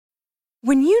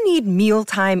When you need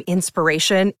mealtime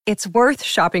inspiration, it's worth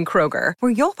shopping Kroger,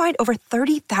 where you'll find over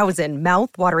 30,000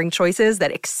 mouth-watering choices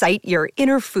that excite your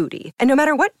inner foodie. And no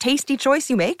matter what tasty choice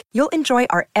you make, you'll enjoy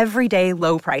our everyday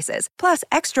low prices, plus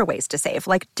extra ways to save,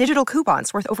 like digital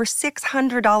coupons worth over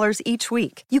 $600 each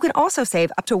week. You can also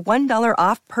save up to $1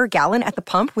 off per gallon at the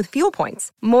pump with fuel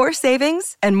points. More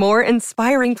savings and more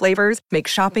inspiring flavors make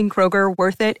shopping Kroger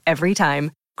worth it every time.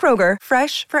 Kroger,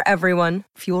 fresh for everyone.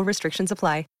 Fuel restrictions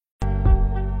apply.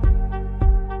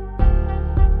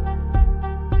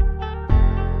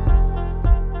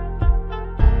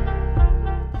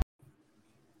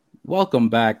 Welcome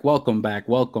back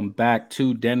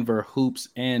to Denver Hoops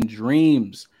and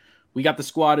Dreams. We got the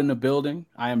squad in the building.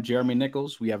 I am Jeremy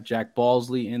Nichols. We have Jack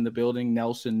Balsley in the building,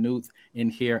 Nelson Nuth in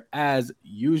here as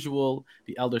usual,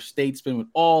 the elder statesman with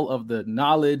all of the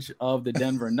knowledge of the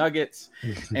Denver Nuggets.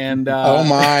 And oh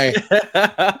my,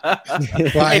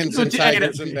 Lions and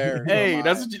Tigers and Bears. Hey,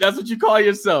 that's what you call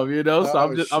yourself, you know. So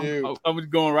I'm just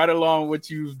going right along what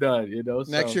you've done, you know.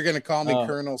 Next, you're gonna call me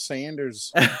Colonel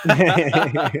Sanders, old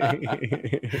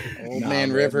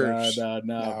man Rivers.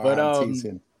 No,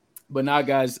 but now,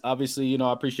 guys, obviously, you know,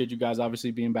 I appreciate you guys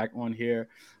obviously being back on here.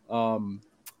 Can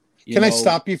I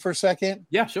stop you for a second?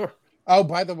 Yeah, sure. Oh,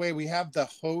 by the way, we have the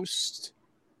hostess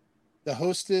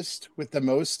with the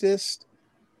mostest.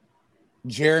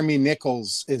 Jeremy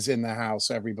Nichols is in the house,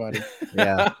 everybody.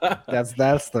 Yeah,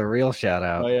 that's the real shout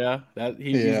out. Oh, yeah.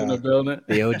 He's in the building.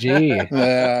 The OG.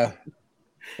 The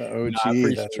OG,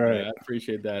 no, that's right. I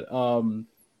appreciate that.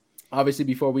 Obviously,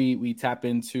 before we tap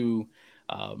into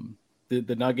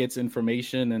the Nuggets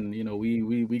information, and you know,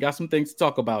 we got some things to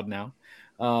talk about now.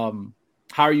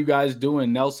 How are you guys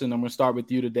doing? Nelson, I'm gonna start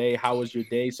with you today. How was your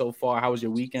day so far? How was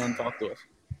your weekend? Talk to us.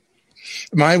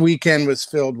 My weekend was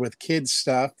filled with kids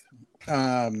stuff.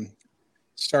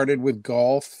 Started with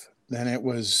golf, then it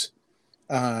was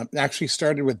actually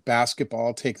started with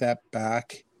basketball, take that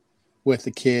back, with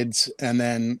the kids, and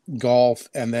then golf,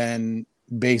 and then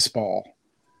baseball.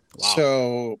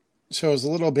 Wow. So it was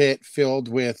a little bit filled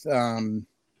with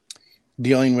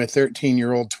dealing with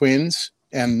 13-year-old twins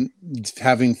and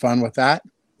having fun with that.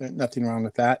 Nothing wrong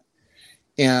with that.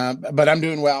 But I'm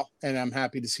doing well, and I'm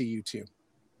happy to see you too.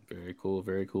 Very cool.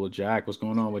 Very cool. Jack, what's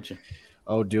going on with you?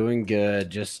 Oh, doing good.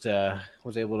 Just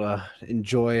was able to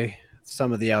enjoy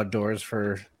some of the outdoors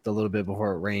for the little bit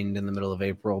before it rained in the middle of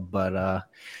April. But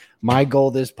my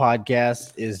goal this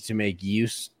podcast is to make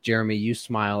Jeremy, you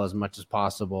smile as much as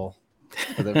possible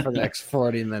for the next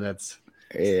 40 minutes.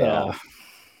 Yeah.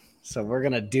 So we're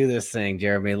gonna do this thing,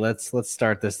 Jeremy. Let's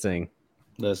start this thing.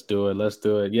 Let's do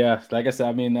it. Yeah, like I said,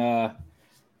 I mean,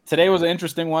 today was an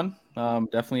interesting one.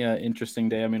 Definitely an interesting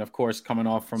day. I mean, of course, coming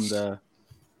off from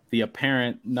the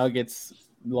apparent Nuggets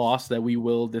loss that we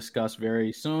will discuss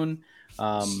very soon.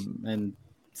 And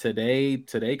today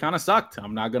kind of sucked.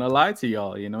 I'm not gonna lie to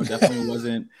y'all. You know, definitely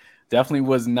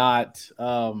was not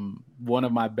one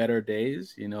of my better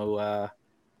days. You know,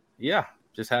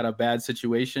 just had a bad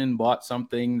situation. Bought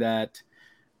something that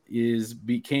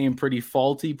became pretty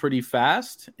faulty pretty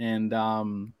fast, and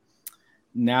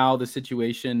now the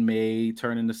situation may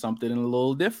turn into something a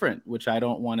little different, which I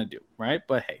don't want to do, right?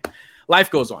 But hey,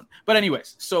 life goes on. But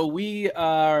anyways, so we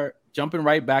are jumping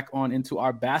right back on into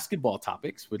our basketball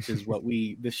topics, which is what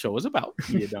this show is about,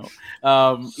 you know.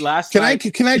 Can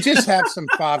I just have some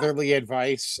fatherly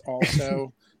advice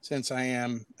also, since I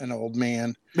am an old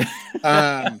man?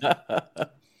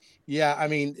 Yeah, I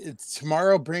mean,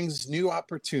 tomorrow brings new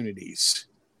opportunities.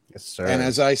 Yes, sir. And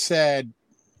as I said,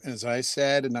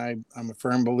 and I'm a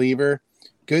firm believer,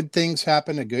 good things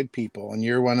happen to good people, and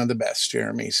you're one of the best,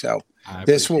 Jeremy. So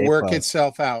this will work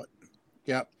itself out.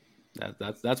 Yep.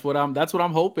 That's what I'm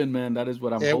hoping, man. That is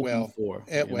what I'm hoping for.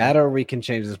 It will. That, or we can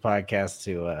change this podcast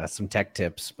to some tech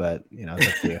tips, but you know, it's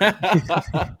up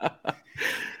to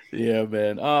you. Yeah,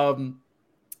 man.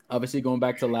 Obviously, going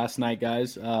back to last night,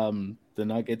 guys, the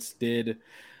Nuggets did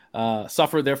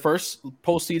suffer their first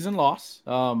postseason loss.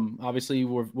 Obviously,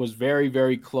 was very,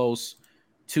 very close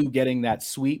to getting that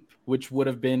sweep, which would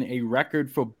have been a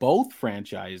record for both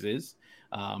franchises.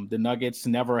 The Nuggets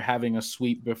never having a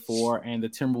sweep before, and the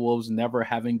Timberwolves never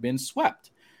having been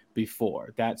swept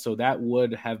before. So that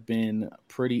would have been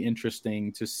pretty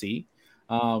interesting to see.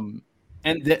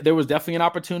 And there was definitely an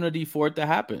opportunity for it to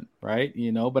happen, right?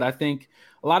 You know, but I think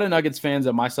a lot of Nuggets fans,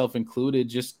 and myself included,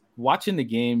 just watching the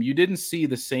game, you didn't see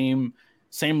the same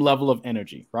level of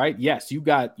energy, right? Yes, you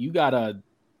got a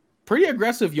pretty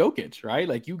aggressive Jokic, right?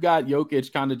 Like, you got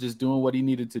Jokic kind of just doing what he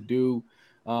needed to do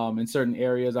in certain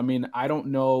areas. I mean, I don't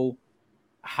know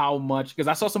how much, because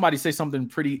I saw somebody say something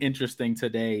pretty interesting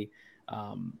today.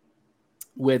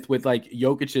 with like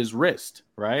Jokic's wrist,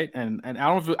 right? And I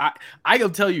don't know if I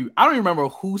can tell you, I don't even remember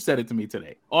who said it to me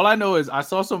today. All I know is I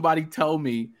saw somebody tell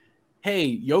me,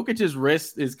 hey, Jokic's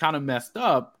wrist is kind of messed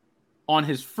up on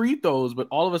his free throws, but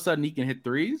all of a sudden he can hit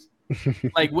threes.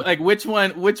 like which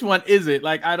one is it?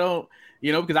 Like, I don't,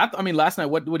 because I mean, last night,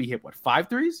 what did he hit? What, 5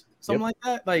 threes? Something like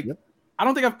that? Like, I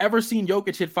don't think I've ever seen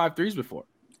Jokic hit 5 threes before.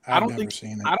 I've never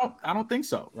seen it. I don't think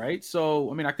so, right?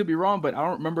 So, I mean, I could be wrong, but I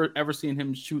don't remember ever seeing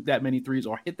him shoot that many threes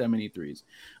or hit that many threes.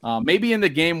 Maybe in the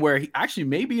game where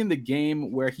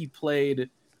he played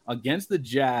against the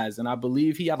Jazz, and I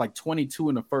believe he had like 22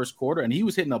 in the first quarter, and he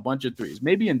was hitting a bunch of threes.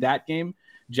 Maybe in that game,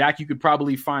 Jack, you could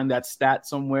probably find that stat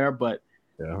somewhere, but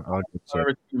I'll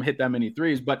never see him hit that many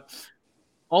threes. But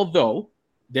although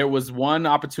there was one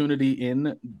opportunity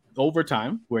in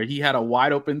overtime where he had a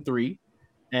wide open 3,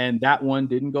 and that one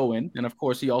didn't go in. And of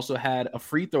course, he also had a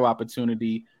free throw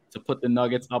opportunity to put the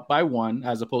Nuggets up by 1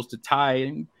 as opposed to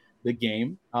tying the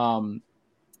game. And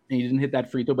he didn't hit that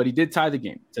free throw, but he did tie the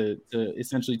game to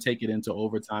essentially take it into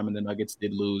overtime, and the Nuggets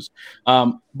did lose.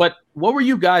 But what were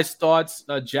you guys' thoughts,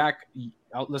 Jack?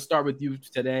 Let's start with you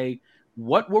today.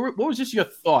 What was just your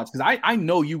thoughts? Because I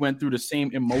know you went through the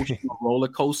same emotional roller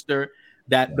coaster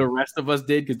that the rest of us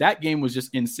did, because that game was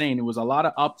just insane. It was a lot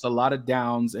of ups, a lot of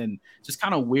downs, and just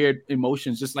kind of weird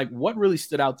emotions. Just like, what really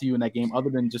stood out to you in that game other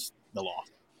than just the loss?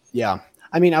 Yeah.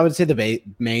 I mean, I would say the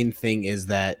main thing is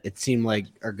that it seemed like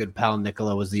our good pal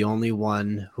Nikola was the only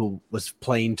one who was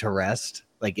playing to rest,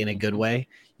 like in a good way.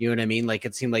 You know what I mean? Like,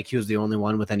 it seemed like he was the only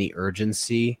one with any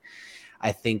urgency.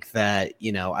 I think that,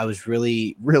 I was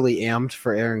really, really amped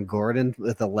for Aaron Gordon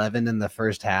with 11 in the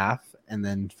first half. And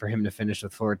then for him to finish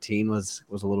with 14 was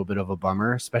a little bit of a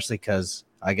bummer, especially because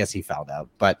I guess he fouled out.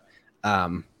 But I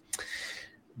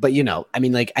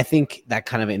mean, like, I think that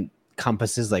kind of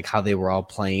encompasses like how they were all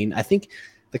playing. I think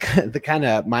the kind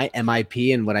of my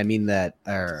MIP, and what I mean that,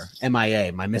 or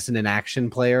MIA, my missing in action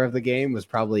player of the game, was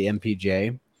probably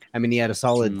MPJ. I mean, he had a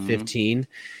solid 15.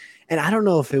 And I don't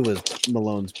know if it was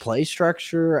Malone's play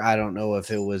structure. I don't know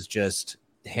if it was just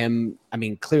him. I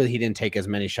mean, clearly he didn't take as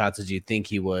many shots as you'd think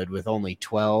he would with only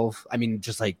 12. I mean,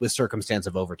 just like with circumstance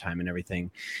of overtime and everything.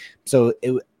 So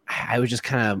I was just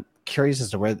kind of curious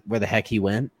as to where the heck he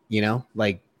went,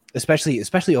 like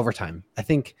especially overtime. I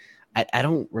think I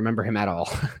don't remember him at all.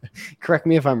 Correct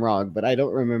me if I'm wrong, but I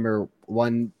don't remember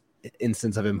one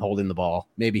instance of him holding the ball.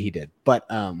 Maybe he did, but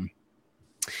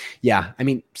yeah, I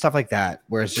mean, stuff like that,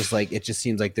 where it's just like, it just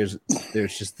seems like there's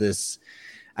just this.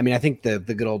 I mean, I think the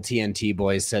good old TNT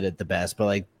boys said it the best, but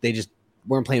like they just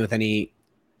weren't playing with any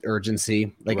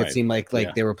urgency. Like It seemed like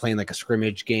they were playing like a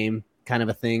scrimmage game kind of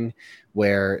a thing,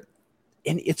 and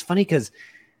it's funny because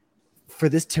for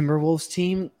this Timberwolves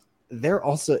team,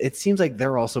 it seems like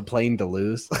they're also playing to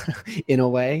lose in a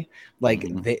way. Like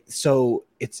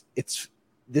it's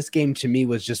this game to me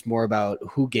was just more about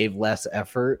who gave less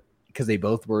effort, because they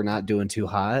both were not doing too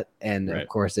hot. And of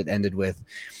course it ended with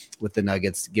the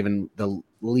Nuggets given the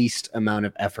least amount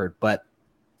of effort. But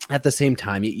at the same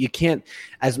time, you can't,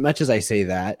 as much as I say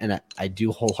that, and I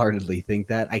do wholeheartly think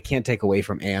that, I can't take away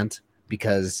from Ant,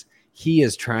 because he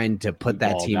is trying to put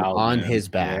that team on his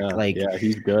back. Yeah,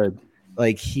 he's good.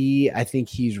 Like I think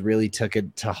he's really took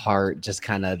it to heart, just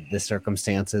kind of the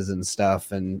circumstances and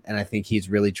stuff. And I think he's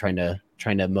really trying to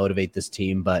motivate this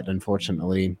team, but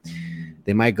unfortunately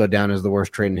they might go down as the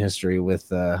worst trade in history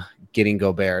with getting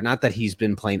Gobert. Not that he's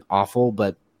been playing awful,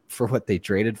 but for what they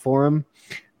traded for him,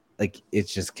 like,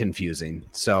 it's just confusing.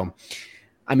 So,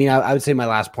 I mean, I would say my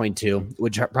last point too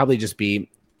would probably just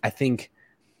be, I think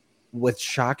what's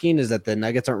shocking is that the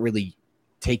Nuggets aren't really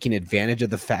taking advantage of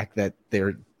the fact that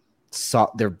their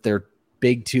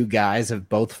big 2 guys have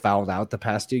both fouled out the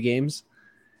past 2 games.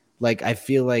 Like, I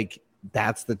feel like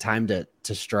that's the time to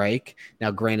strike.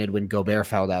 Now, granted, when Gobert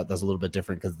fouled out, that's a little bit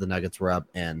different because the Nuggets were up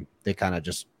and they kind of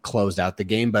just closed out the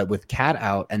game. But with Cat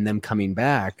out and them coming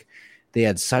back, they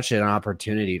had such an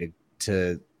opportunity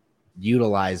to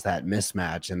utilize that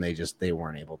mismatch, and they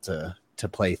weren't able to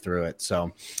play through it.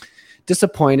 So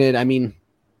disappointed. I mean,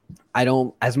 I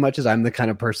don't, as much as I'm the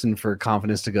kind of person for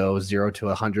confidence to go 0 to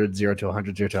 100, 0 to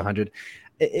 100, 0 to 100,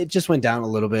 it just went down a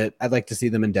little bit. I'd like to see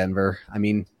them in Denver. I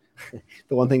mean,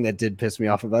 the one thing that did piss me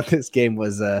off about this game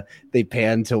was they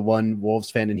panned to one Wolves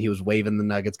fan and he was waving the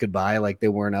Nuggets goodbye like they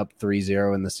weren't up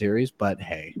 3-0 in the series. But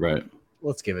hey,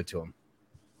 let's give it to them.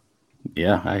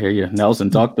 Yeah, I hear you. Nelson,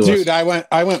 talk to us. Dude, I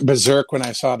went berserk when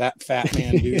I saw that fat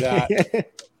man do that.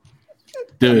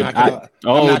 Dude,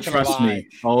 trust me.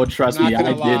 Oh, trust me.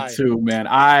 I did too, man.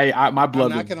 My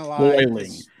blood was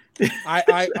boiling.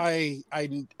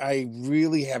 I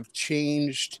really have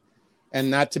changed and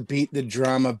not to beat the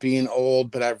drum of being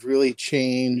old, but I've really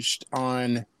changed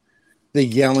on the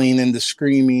yelling and the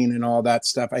screaming and all that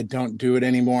stuff. I don't do it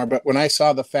anymore. But when I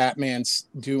saw the fat man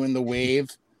doing the wave,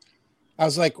 I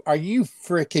was like, are you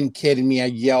freaking kidding me? I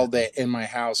yelled it in my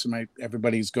house, and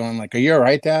everybody's going like, are you all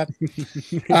right, Dad?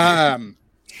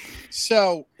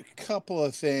 So a couple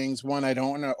of things. One, I don't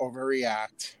want to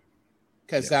overreact,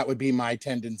 because that would be my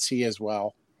tendency as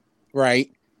well.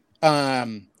 Right.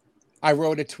 I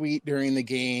wrote a tweet during the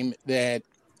game that,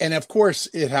 and of course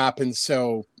it happens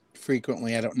so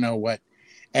frequently. I don't know what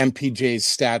MPJ's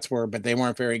stats were, but they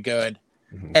weren't very good.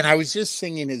 Mm-hmm. And I was just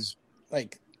singing his,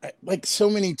 like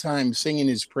so many times, singing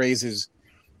his praises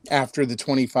after the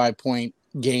 25-point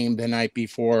game the night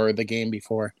before, or the game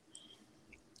before.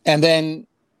 And then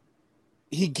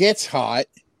he gets hot,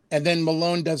 and then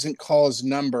Malone doesn't call his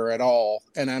number at all.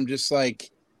 And I'm just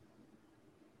like,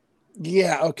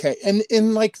 yeah, okay.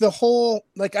 And like the whole,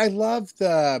 like, I love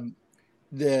the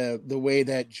way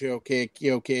that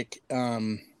Jokic,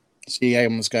 see, I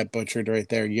almost got butchered right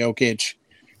there. Jokic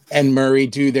and Murray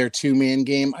do their 2-man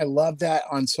game. I love that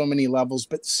on so many levels,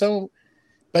 but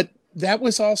that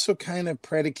was also kind of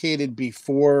predicated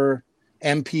before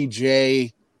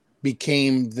MPJ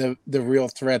became the real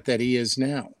threat that he is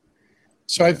now.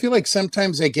 So I feel like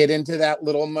sometimes I get into that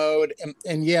little mode,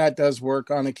 and yeah, it does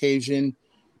work on occasion.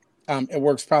 It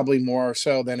works probably more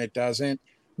so than it doesn't.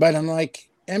 But I'm like,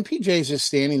 MPJ's just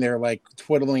standing there like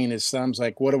twiddling his thumbs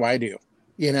like, what do I do?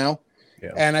 You know?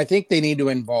 Yeah. And I think they need to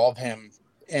involve him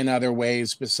in other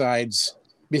ways besides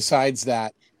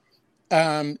that.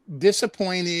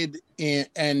 Disappointed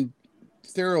and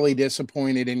thoroughly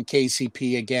disappointed in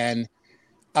KCP again.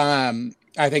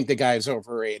 I think the guy's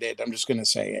overrated. I'm just going to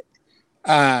say it.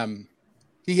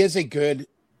 He is a good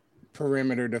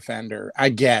perimeter defender, I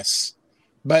guess.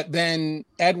 But then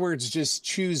Edwards just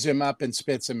chews him up and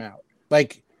spits him out.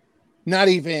 Like, not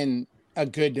even a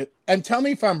good... And tell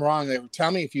me if I'm wrong.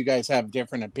 Tell me if you guys have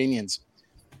different opinions.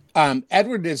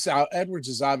 Edwards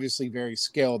is obviously very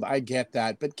skilled. I get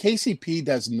that. But KCP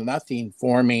does nothing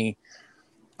for me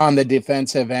on the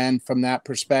defensive end from that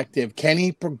perspective. Can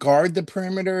he guard the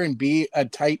perimeter and be a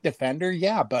tight defender?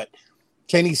 Yeah, but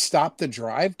can he stop the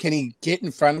drive? Can he get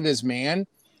in front of his man?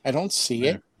 I don't see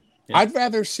it. Yeah. I'd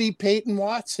rather see Peyton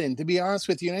Watson, to be honest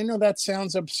with you. And I know that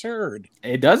sounds absurd.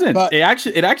 It doesn't. But it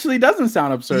actually doesn't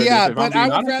sound absurd. Yeah, but I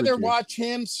would rather watch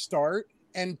him start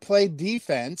and play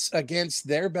defense against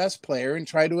their best player and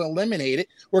try to eliminate it.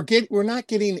 We're not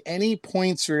getting any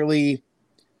points really.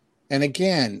 And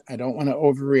again, I don't want to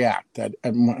overreact.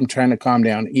 I'm trying to calm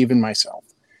down, even myself.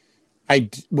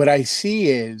 What I see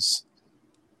is,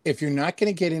 if you're not going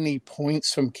to get any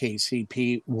points from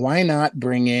KCP, why not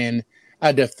bring in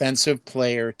a defensive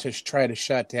player to try to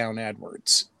shut down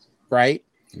Edwards, right?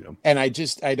 Yeah. And I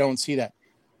don't see that.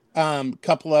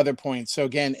 Couple other points. So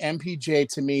again, MPJ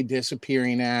to me,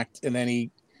 disappearing act, and then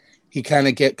he kind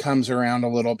of comes around a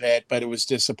little bit, but it was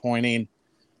disappointing.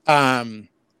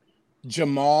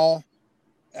 Jamal,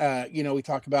 we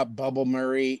talk about Bubble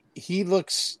Murray. He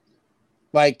looks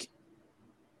like,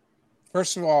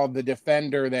 first of all, the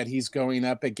defender that he's going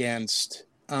up against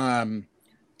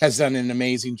has done an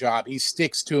amazing job. He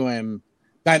sticks to him.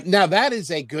 Now that is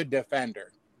a good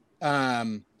defender.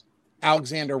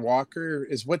 Alexander Walker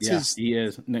is he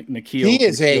is Nikhil. He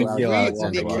is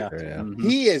Walker,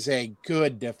 he is a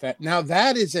good defender. Now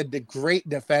that is a great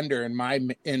defender in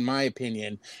my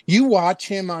opinion. You watch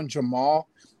him on Jamal,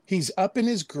 he's up in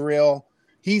his grill,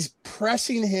 he's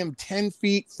pressing him 10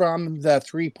 feet from the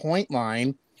 3-point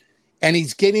line, and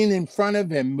he's getting in front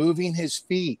of him, moving his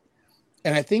feet.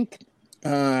 And I think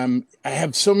I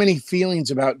have so many feelings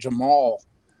about Jamal.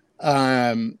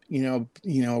 Everyone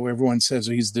says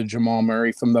he's the Jamal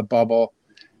Murray from the bubble.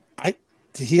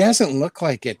 He hasn't looked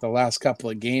like it the last couple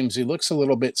of games. He looks a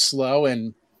little bit slow,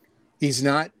 and he's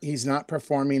not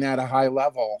performing at a high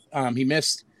level. He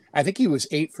missed, I think he was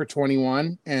 8 for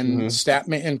 21, and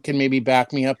Statman can maybe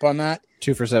back me up on that.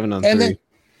 2 for 7 on 3.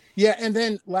 And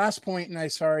then last point, and I'm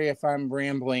sorry if I'm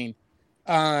rambling,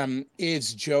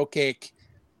 is Jokic.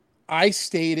 I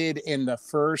stated in the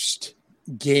first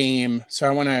game, so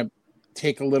I want to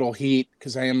take a little heat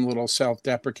because I am a little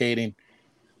self-deprecating.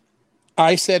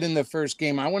 I said in the first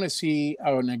game, I want to see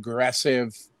an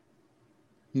aggressive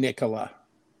Nikola,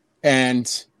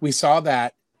 and we saw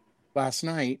that last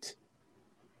night.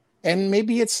 And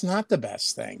maybe it's not the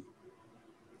best thing.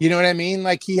 You know what I mean?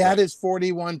 Like, he had his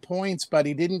 41 points, but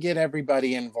he didn't get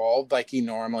everybody involved like he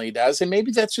normally does, and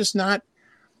maybe that's just not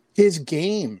his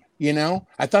game. You know,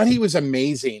 I thought he was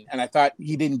amazing, and I thought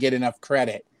he didn't get enough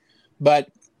credit. But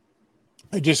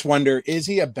I just wonder, is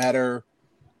he a better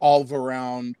all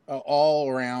around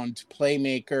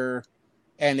playmaker.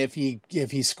 And if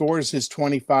he scores his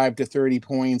 25 to 30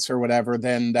 points or whatever,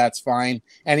 then that's fine.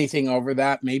 Anything over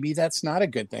that, maybe that's not a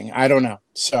good thing. I don't know.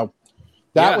 So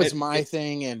that was my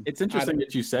thing. And it's interesting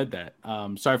that you said that.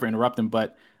 Sorry for interrupting,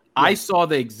 but I saw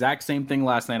the exact same thing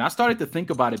last night. I started to think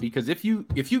about it because if you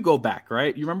go back,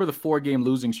 right, you remember the 4-game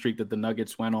losing streak that the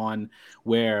Nuggets went on,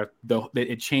 where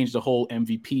it changed the whole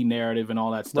MVP narrative and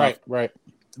all that stuff. Right.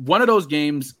 One of those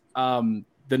games, the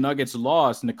Nuggets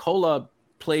lost. Nikola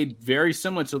played very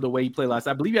similar to the way he played last.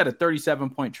 I believe he had a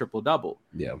 37-point triple-double.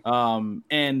 Yeah.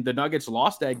 And the Nuggets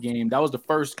lost that game. That was the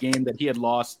first game that he had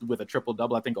lost with a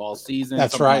triple-double, I think, all season.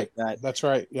 That's right. Like that. That's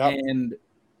right. Yeah.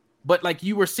 But like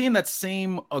you were seeing that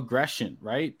same aggression,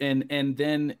 right? And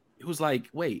then it was like,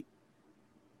 wait,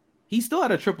 he still had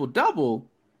a triple-double,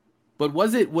 but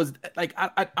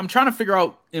I'm trying to figure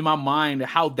out in my mind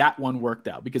how that one worked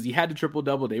out, because he had the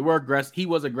triple-double. They were aggressive. He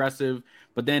was aggressive,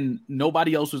 but then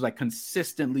nobody else was like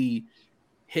consistently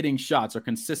hitting shots or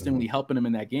consistently helping him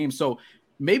in that game. So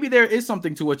maybe there is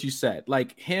something to what you said,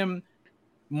 like him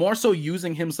more so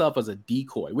using himself as a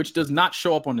decoy, which does not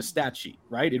show up on the stat sheet,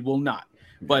 right? It will not.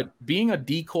 But being a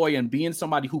decoy and being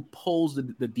somebody who pulls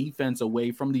the defense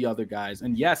away from the other guys.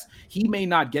 And yes, he may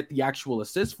not get the actual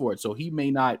assist for it. So he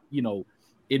may not,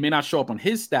 it may not show up on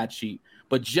his stat sheet,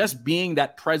 but just being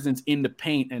that presence in the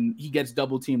paint, and he gets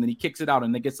double teamed and he kicks it out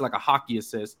and it gets like a hockey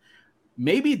assist.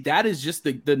 Maybe that is just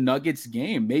the Nuggets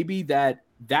game. Maybe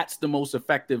that's the most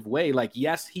effective way. Like,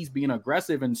 yes, he's being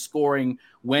aggressive and scoring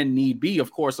when need be,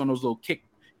 of course, on those little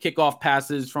kickoff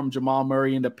passes from Jamal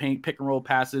Murray in the paint, pick and roll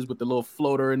passes with the little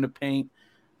floater in the paint.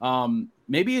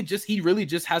 Maybe he really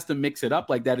just has to mix it up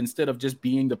like that instead of just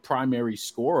being the primary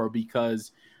scorer,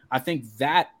 because I think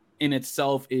that in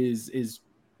itself is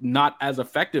not as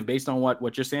effective based on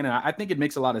what you're saying. And I think it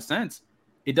makes a lot of sense.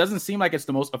 It doesn't seem like it's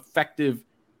the most effective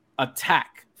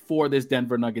attack for this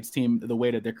Denver Nuggets team the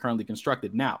way that they're currently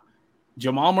constructed. Now,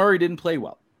 Jamal Murray didn't play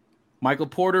well. Michael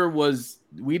Porter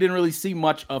we didn't really see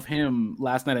much of him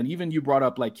last night. And even you brought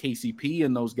up like KCP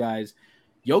and those guys.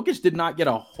 Jokic did not get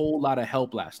a whole lot of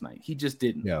help last night. He just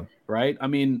didn't. Yeah. Right. I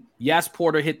mean, yes,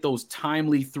 Porter hit those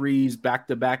timely threes back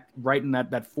to back right in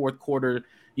that fourth quarter.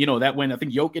 That when I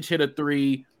think Jokic hit a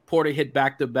three, Porter hit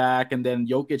back to back, and then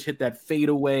Jokic hit that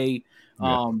fadeaway.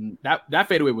 That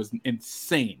fadeaway was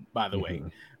insane, by the way.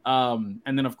 And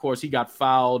then of course he got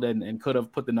fouled and could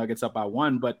have put the Nuggets up by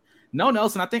one, but no,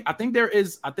 Nelson, I think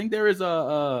there's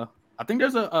a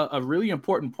really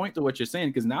important point to what you're saying,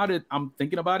 because now that I'm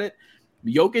thinking about it,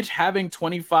 Jokic having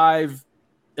 25,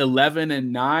 11,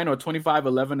 and 9 or 25,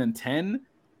 11, and 10,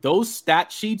 those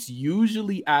stat sheets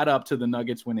usually add up to the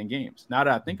Nuggets winning games. Now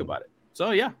that I think about it.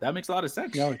 So yeah, that makes a lot of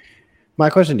sense. Yeah. My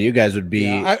question to you guys would be,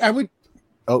 I would.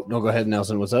 Oh, no, go ahead,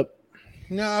 Nelson. What's up?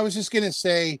 No, I was just going to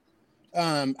say,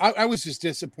 I was just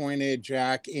disappointed,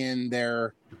 Jack, in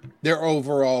their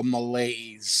overall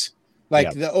malaise,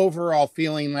 the overall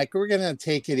feeling like we're going to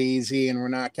take it easy and we're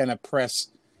not going to press,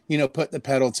 put the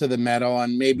pedal to the metal,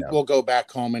 and maybe we'll go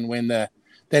back home and win the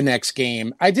next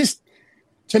game.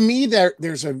 To me,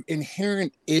 there's an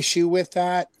inherent issue with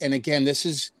that. And again,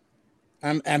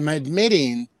 I'm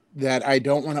admitting that I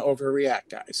don't want to overreact,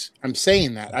 guys. I'm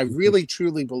saying that. I really,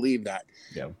 truly believe that.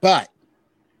 Yeah. But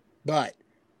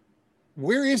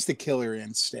where is the killer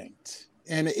instinct?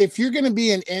 And if you're going to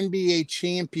be an NBA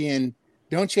champion,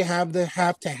 don't you have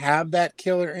to have that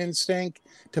killer instinct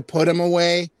to put them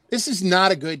away? This is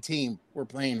not a good team we're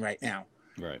playing right now.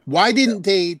 Right. Why didn't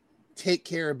they take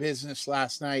care of business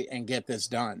last night and get this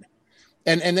done?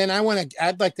 And then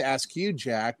I'd like to ask you,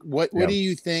 Jack, what do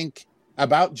you think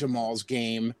about Jamal's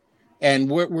game? And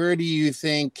where do you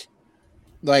think,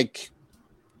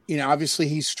 obviously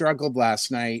he struggled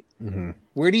last night. Mm-hmm.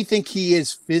 Where do you think he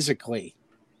is physically?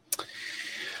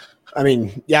 I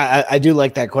mean, yeah, I do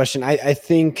like that question. I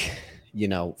think,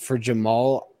 for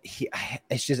Jamal,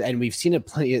 it's just, and we've seen it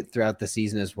plenty throughout the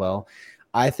season as well.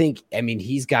 I think,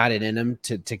 he's got it in him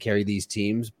to carry these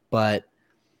teams, but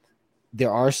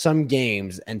there are some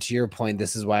games, and to your point,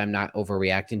 this is why I'm not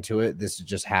overreacting to it. This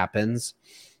just happens.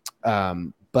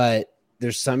 But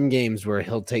there's some games where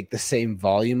he'll take the same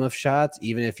volume of shots,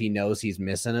 even if he knows he's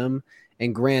missing them.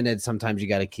 And granted, sometimes you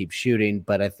got to keep shooting,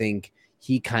 but I think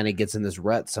he kind of gets in this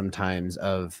rut sometimes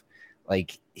of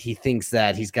he thinks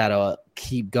that he's got to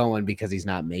keep going because he's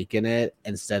not making it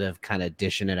instead of kind of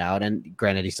dishing it out. And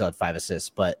granted, he still had 5 assists,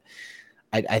 but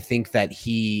I think that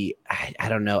I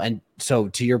don't know. And so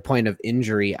to your point of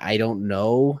injury, I don't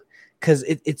know, because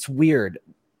it's weird,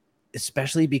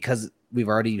 especially because we've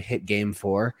already hit game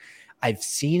 4. I've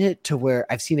seen it to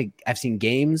where I've seen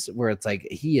games where it's like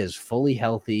he is fully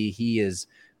healthy. He is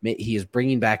he is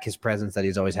bringing back his presence that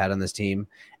he's always had on this team.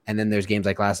 And then there's games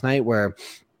like last night where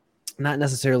not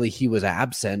necessarily he was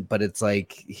absent, but it's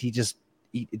like he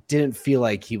didn't feel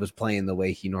like he was playing the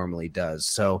way he normally does.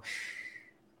 So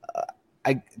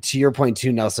to your point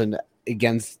too, Nelson,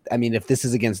 if this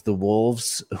is against the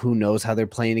Wolves, who knows how they're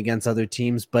playing against other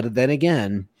teams? But then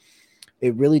again,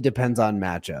 it really depends on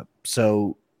matchup.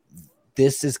 So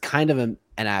this is kind of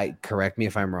and correct me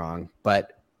if I'm wrong,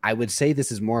 but I would say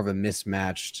this is more of a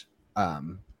mismatched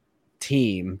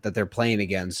team that they're playing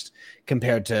against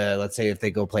compared to, let's say, if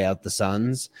they go play out the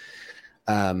Suns.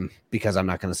 Because I'm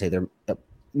not going to say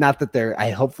I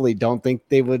hopefully don't think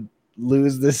they would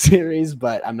lose this series,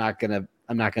 but I'm not going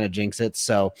to jinx it.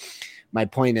 So my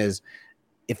point is,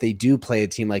 if they do play a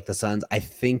team like the Suns, I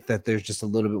think that there's just a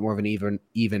little bit more of an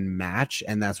even match.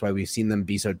 And that's why we've seen them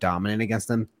be so dominant against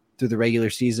them through the regular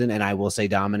season. And I will say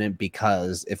dominant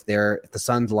because if the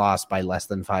Suns lost by less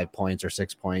than 5 points or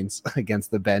 6 points against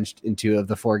the bench in 2 of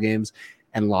the 4 games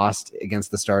and lost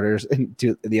against the starters in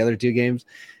the other 2 games,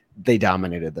 they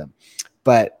dominated them.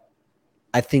 But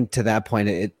I think to that point,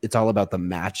 it's all about the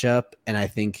matchup. And I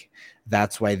think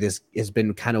that's why this has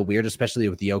been kind of weird, especially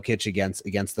with Jokic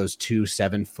against those 2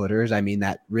 7-footers. I mean,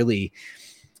 that really,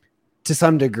 to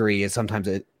some degree, sometimes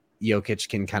Jokic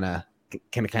can kind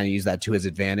of use that to his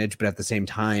advantage. But at the same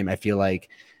time, I feel like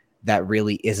that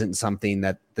really isn't something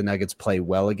that the Nuggets play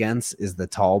well against, is the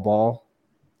tall ball.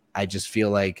 I just feel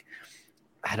like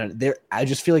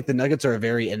the Nuggets are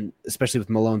and especially with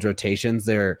Malone's rotations,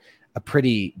 they're a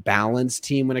pretty balanced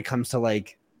team when it comes to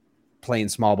like playing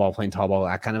small ball, playing tall ball,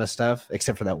 that kind of stuff,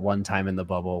 except for that one time in the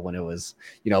bubble when it was,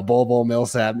 Bol,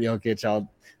 Millsap, Jokic,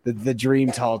 the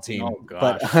dream tall team. Oh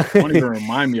gosh, don't even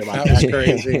remind me about that. That was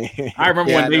crazy. I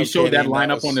remember when they showed that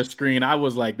lineup on the screen, I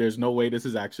was like, there's no way this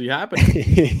is actually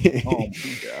happening. Oh my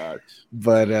gosh.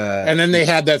 But and then they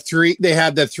had the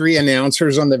 3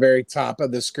 announcers on the very top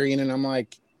of the screen, and I'm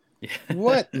like,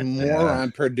 what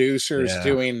moron producers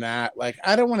doing that? Like,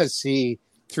 I don't want to see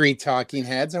 3 talking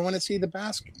heads. I want to see the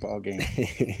basketball game.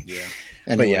 Yeah.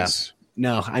 Anyways.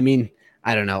 No, I mean,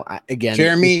 I don't know.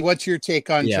 Jeremy, what's your take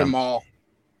on Jamal?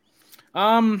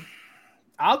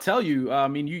 I'll tell you. I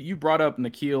mean, you brought up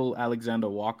Nickeil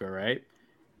Alexander-Walker, right?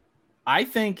 I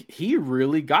think he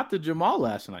really got to Jamal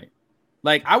last night.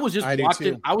 Like, I was just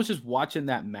watching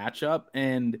that matchup,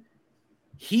 and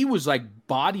he was like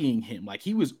bodying him, like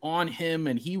he was on him,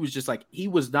 and he was just like, he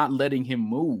was not letting him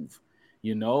move,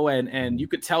 and you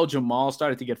could tell Jamal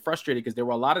started to get frustrated because there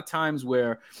were a lot of times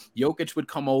where Jokic would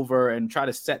come over and try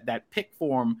to set that pick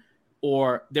for him,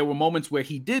 or there were moments where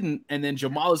he didn't, and then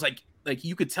Jamal is like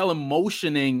you could tell him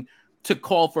motioning to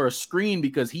call for a screen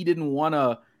because he didn't want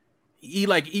to. He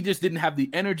just didn't have the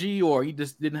energy, or he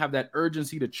just didn't have that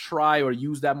urgency to try or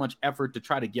use that much effort to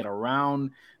try to get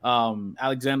around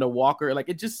Alexander Walker. Like,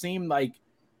 it just seemed like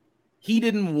he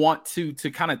didn't want to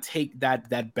kind of take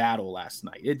that battle last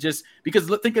night. It just, because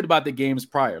thinking about the games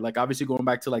prior, like obviously going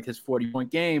back to like his 40-point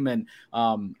game and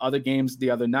other games the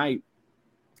other night,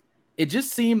 it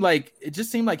just seemed like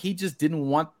he just didn't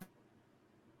want.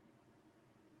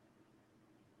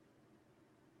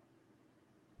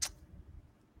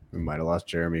 We might have lost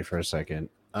Jeremy for a second.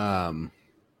 But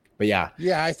yeah.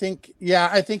 I think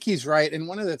he's right. And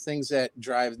one of the things that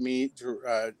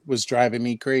was driving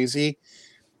me crazy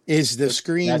is the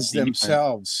screens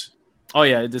themselves. Oh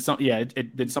yeah. Did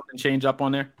something change up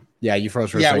on there? Yeah, you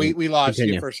froze for a second. Yeah, we lost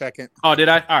you for a second. Oh, did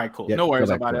I? All right, cool. Yep, no worries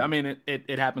about it. I mean,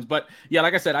 it happens. But yeah,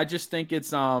 like I said, I just think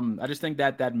that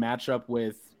matchup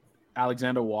with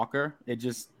Alexander Walker,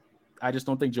 I just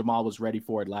don't think Jamal was ready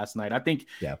for it last night. I think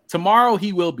tomorrow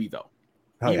he will be, though.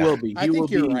 He will be. I think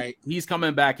you're right. He's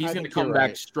coming back. He's going to come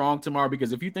back strong tomorrow,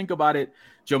 because if you think about it,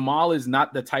 Jamal is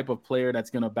not the type of player that's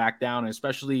going to back down,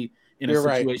 especially in a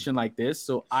situation like this.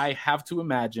 So I have to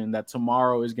imagine that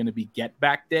tomorrow is going to be get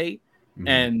back day. Mm-hmm.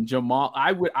 And Jamal,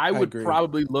 I would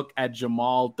probably look at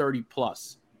Jamal 30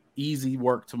 plus easy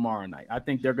work tomorrow night. I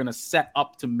think they're going to set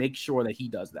up to make sure that he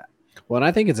does that. Well, and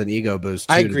I think it's an ego boost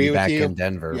too, to be back in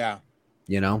Denver. Yeah.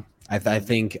 I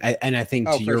think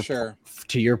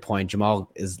to your point,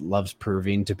 Jamal loves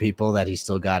proving to people that he's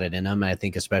still got it in him. And I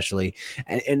think especially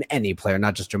in any player,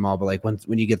 not just Jamal, but like when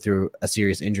you get through a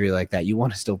serious injury like that, you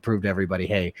want to still prove to everybody,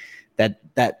 hey,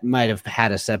 that might have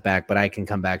had a setback, but I can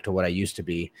come back to what I used to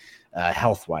be,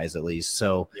 health wise at least.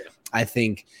 So I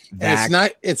think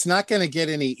that it's not going to get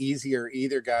any easier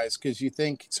either, guys. Because you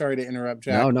think, sorry to interrupt,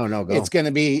 Jack. No, go. It's going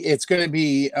to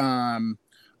be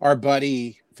our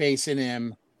buddy facing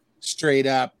him straight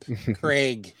up.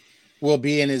 Craig will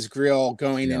be in his grill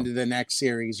going into the next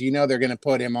series. They're going to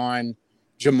put him on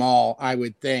Jamal, I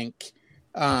would think.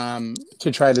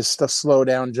 to try to slow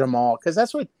down Jamal, because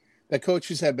that's what the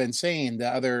coaches have been saying. The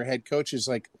other head coaches,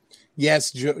 like,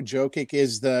 yes, Jokic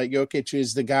is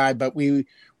the guy, but we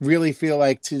really feel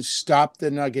like to stop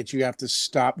the Nuggets, you have to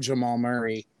stop Jamal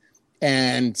Murray.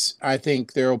 And I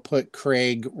think they'll put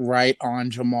Craig right on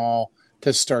Jamal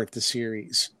to start the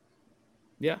series.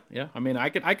 Yeah. I mean, I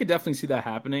could definitely see that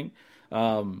happening.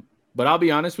 But I'll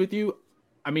be honest with you.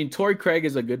 I mean, Torrey Craig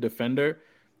is a good defender,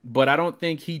 but I don't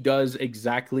think he does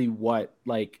exactly what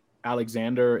like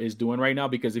Alexander is doing right now.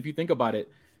 Because if you think about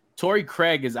it, Torrey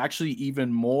Craig is actually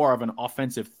even more of an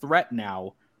offensive threat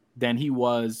now than he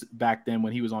was back then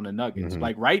when he was on the Nuggets. Mm-hmm.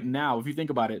 Like right now, if you think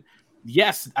about it,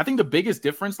 yes, I think the biggest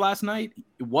difference last night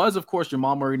was, of course,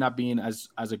 Jamal Murray not being as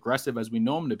aggressive as we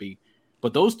know him to be.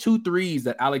 But those 2 threes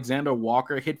that Alexander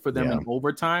Walker hit for them in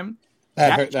overtime,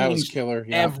 that was killer.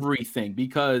 Yeah. Everything,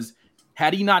 because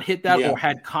had he not hit that, or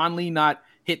had Conley not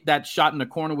hit that shot in the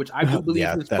corner, which I do believe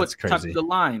his foot touched the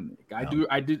line.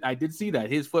 I did see that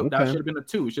his foot that should have been a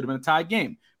 2. It should have been a tie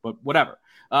game, but whatever.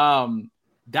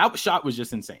 That shot was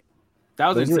just insane.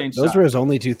 That was insane. Those were his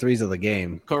only 2 threes of the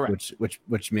game. Correct.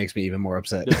 Which makes me even more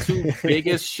upset. The 2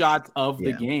 biggest shots of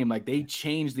the game, like they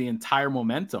changed the entire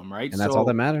momentum, right? And that's all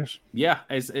that matters. Yeah,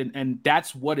 and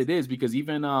that's what it is, because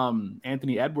even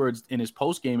Anthony Edwards in his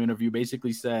post-game interview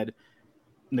basically said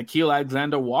Nickeil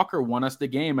Alexander-Walker won us the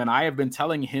game, and I have been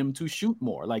telling him to shoot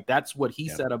more. Like that's what he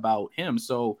said about him.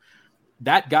 So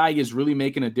that guy is really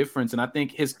making a difference, and I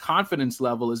think his confidence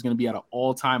level is going to be at an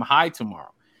all-time high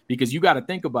tomorrow, because you got to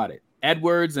think about it.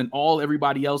 Edwards and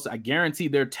everybody else, I guarantee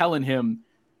they're telling him,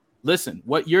 listen,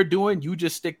 what you're doing, you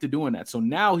just stick to doing that. So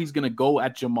now he's going to go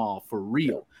at Jamal for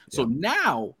real. Yeah. So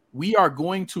now we are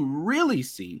going to really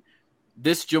see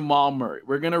this Jamal Murray.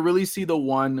 We're going to really see the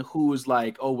one who is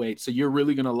like, oh, wait, so you're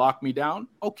really going to lock me down?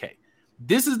 Okay.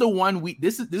 This is the one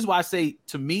this is why I say,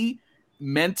 to me,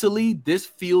 mentally, this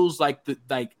feels like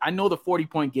I know the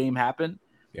 40-point game happened,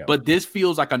 but this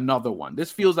feels like another one.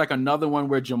 This feels like another one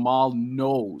where Jamal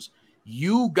knows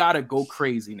you got to go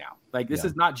crazy now. Like, this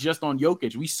is not just on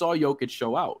Jokic. We saw Jokic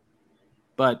show out,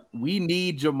 but we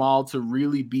need Jamal to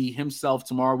really be himself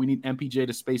tomorrow. We need MPJ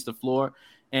to space the floor,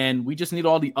 and we just need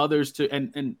all the others to,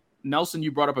 and Nelson,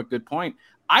 you brought up a good point.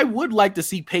 I would like to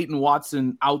see Peyton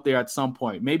Watson out there at some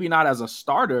point, maybe not as a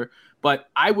starter, but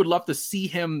I would love to see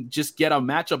him just get a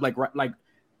matchup. Like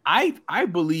I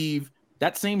believe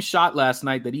that same shot last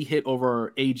night that he hit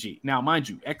over AG. Now, mind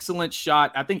you, excellent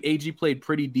shot. I think AG played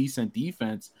pretty decent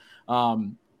defense.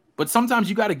 But sometimes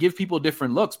you got to give people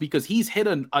different looks, because he's hit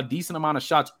a decent amount of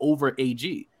shots over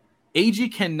AG. AG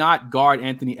cannot guard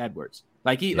Anthony Edwards.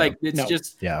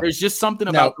 There's just something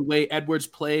about the way Edwards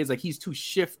plays. Like, he's too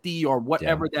shifty or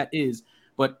whatever that is.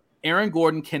 But Aaron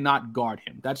Gordon cannot guard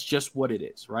him. That's just what it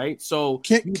is, right? So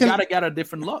you got to get a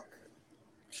different look.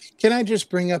 Can I just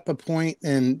bring up a point,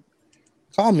 and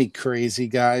call me crazy,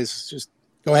 guys? Just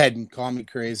go ahead and call me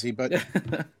crazy. But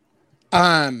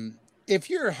if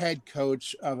you're a head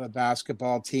coach of a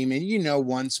basketball team and you know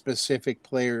one specific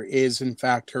player is in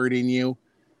fact hurting you,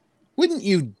 wouldn't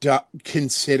you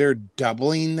consider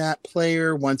doubling that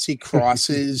player once he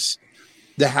crosses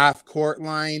the half court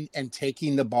line and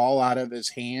taking the ball out of his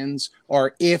hands?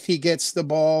 Or if he gets the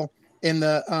ball in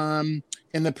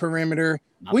the perimeter,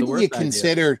 wouldn't you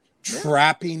consider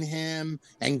trapping him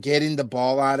and getting the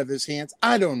ball out of his hands?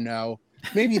 I don't know.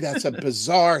 Maybe that's a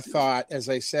bizarre thought. As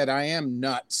I said, I am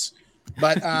nuts.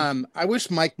 But I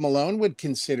wish Mike Malone would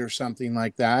consider something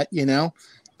like that, you know?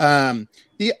 Let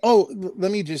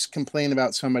me just complain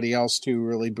about somebody else too,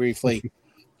 really briefly.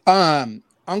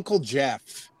 Uncle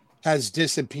Jeff has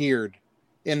disappeared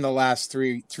in the last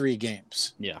three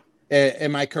games. Yeah.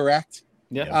 Am I correct?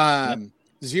 Yeah.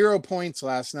 0 points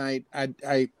last night.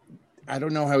 I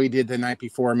don't know how he did the night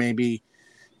before. Maybe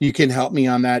you can help me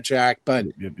on that, Jack. But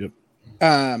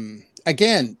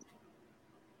again,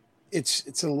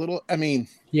 it's a little. I mean,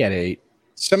 he had 8.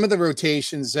 Some of the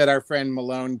rotations that our friend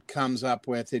Malone comes up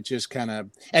with, it just kind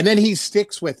of, and then he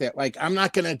sticks with it. Like, I'm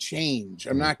not going to change.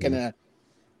 I'm not going to,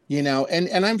 you know.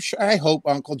 And I'm sure. I hope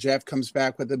Uncle Jeff comes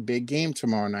back with a big game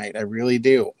tomorrow night. I really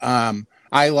do.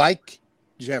 I like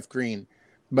Jeff Green,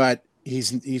 but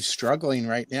he's struggling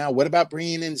right now. What about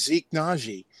bringing in Zeke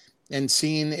Naji and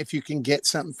seeing if you can get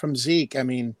something from Zeke? I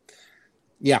mean,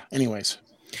 yeah. Anyways.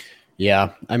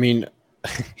 Yeah. I mean,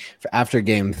 after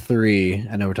game 3,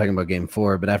 I know we're talking about game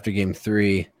 4, but after game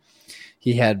 3,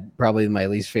 he had probably my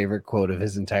least favorite quote of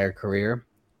his entire career,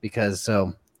 because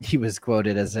he was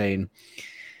quoted as saying,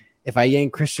 if I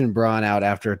yank Christian Braun out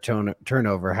after a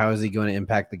turnover, how is he going to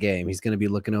impact the game? He's going to be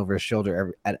looking over his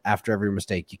shoulder after every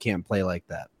mistake. You can't play like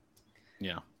that.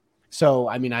 Yeah. So,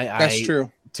 I mean, That's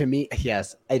true. To me,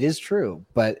 yes, it is true,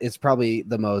 but it's probably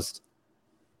the most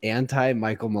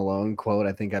anti-Michael Malone quote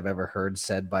I think I've ever heard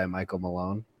said by Michael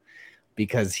Malone,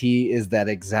 because he is that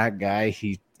exact guy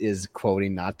he is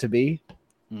quoting not to be,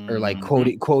 or like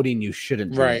quoting you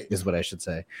shouldn't be, Right. is what I should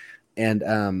say.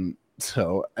 And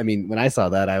so I mean, when I saw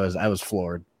that, I was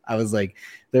floored. I was like,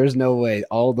 there's no way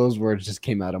all those words just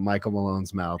came out of Michael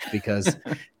Malone's mouth, because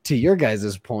to your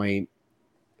guys' point,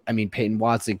 I mean, Peyton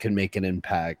Watson could make an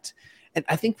impact. And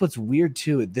I think what's weird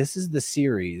too, this is the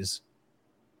series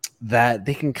that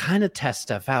they can kind of test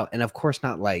stuff out. And of course,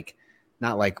 not like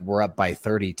we're up by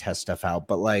 30 test stuff out,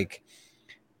 but like,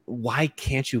 why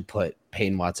can't you put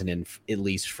Peyton Watson in at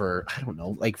least for, I don't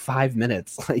know, like 5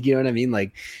 minutes? Like, you know what I mean?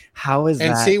 Like, how is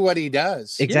and that? see what he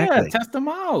does. Exactly. Yeah, test him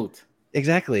out.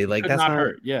 Exactly. Like, Could that's not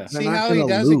hurt. Yeah. See how he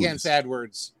does against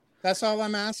Edwards. That's all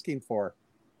I'm asking for.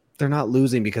 They're not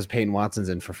losing because Peyton Watson's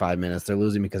in for 5 minutes. They're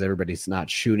losing because everybody's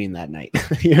not shooting that night.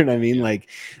 You know what I mean? Yeah. Like,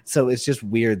 so it's just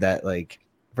weird that, like,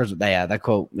 first, yeah, that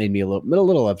quote made me a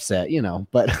little upset, you know,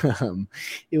 but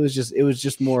it was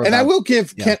just more. And about, I will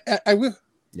give, yeah. I will.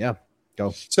 Yeah.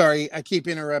 Go. Sorry, I keep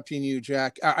interrupting you,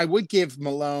 Jack. I would give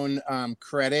Malone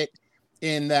credit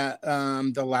in that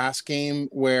the last game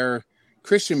where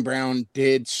Christian Braun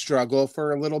did struggle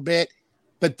for a little bit,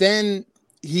 but then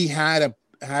he had a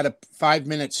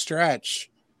 5-minute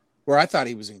stretch where I thought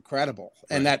he was incredible,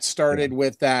 and that started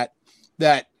with that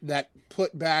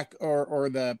put back or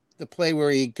the play where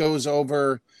he goes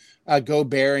over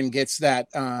Gobert and gets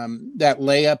that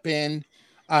layup in.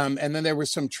 And then there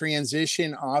was some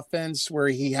transition offense where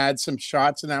he had some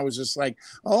shots, and I was just like,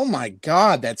 oh my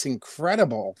God, that's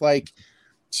incredible. Like,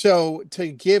 so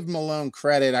to give Malone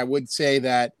credit, I would say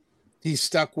that he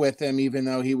stuck with him, even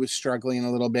though he was struggling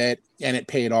a little bit, and it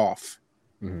paid off.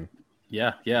 Mm-hmm.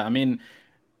 Yeah. I mean,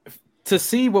 to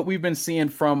see what we've been seeing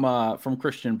from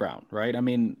Christian Braun, right? I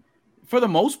mean, for the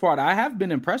most part, I have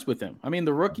been impressed with him. I mean,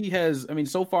 the rookie has, I mean,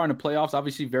 so far in the playoffs,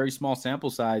 obviously very small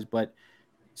sample size, but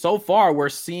so far we're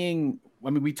seeing, I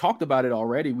mean, we talked about it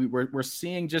already. We're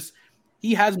seeing just,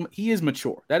 he is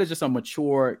mature. That is just a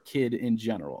mature kid in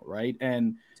general. Right.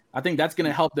 And I think that's going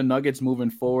to help the Nuggets moving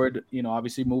forward, you know,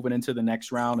 obviously moving into the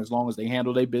next round, as long as they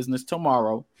handle their business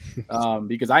tomorrow.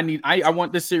 Because I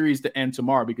want this series to end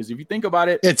tomorrow, because if you think about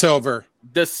it, it's over.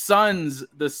 The Suns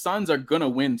are going to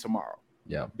win tomorrow.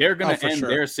 Yeah. They're going to end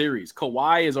their series.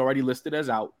 Kawhi is already listed as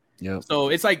out. Yeah. So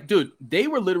it's like, dude, they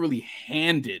were literally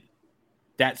handed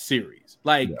that series.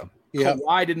 Like,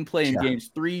 Kawhi didn't play in games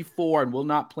 3, 4, and will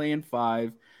not play in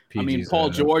 5. I mean, Paul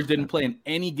George didn't play in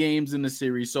any games in the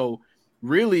series. So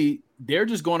really, they're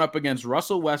just going up against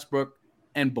Russell Westbrook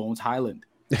and Bones Highland.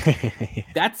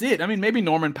 That's it. I mean, maybe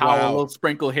Norman Powell, a little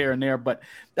sprinkle here and there, but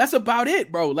that's about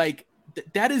it, bro. Like,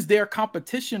 that is their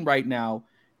competition right now.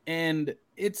 And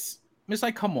it's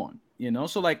like, come on, you know?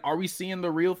 So, like, are we seeing the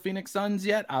real Phoenix Suns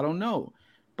yet? I don't know.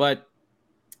 But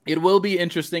it will be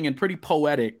interesting and pretty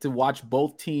poetic to watch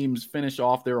both teams finish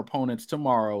off their opponents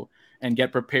tomorrow and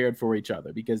get prepared for each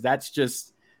other, because that's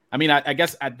just, I mean, I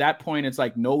guess at that point, it's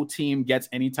like no team gets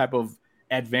any type of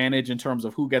advantage in terms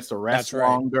of who gets to rest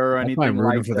longer or anything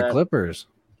like for that. The Clippers,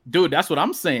 dude, that's what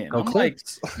I'm saying. I'm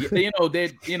Clips. like,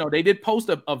 they did post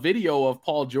a video of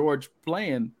Paul George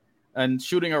playing and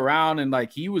shooting around, and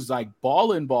like he was like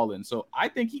balling. So I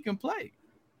think he can play,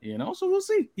 you know. So we'll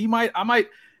see.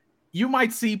 You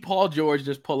might see Paul George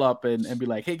just pull up and be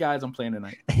like, "Hey guys, I'm playing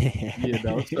tonight," you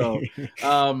know. So,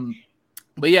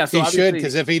 but yeah, so he should,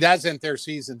 because if he doesn't, their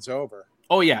season's over.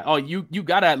 Oh yeah. Oh, you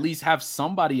got to at least have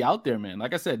somebody out there, man.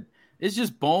 Like I said, it's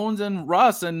just Bones and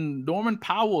Russ and Norman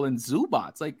Powell and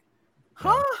Zubats. Like,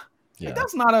 huh? Yeah. Like,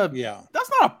 that's not a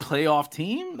playoff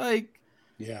team. Like,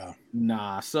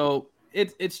 nah. So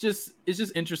it's just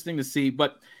interesting to see.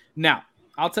 But now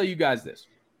I'll tell you guys this.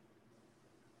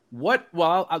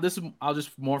 I'll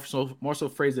just more so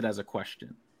phrase it as a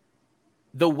question.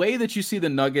 The way that you see the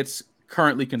Nuggets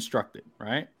currently constructed,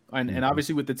 right? And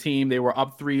obviously with the team, they were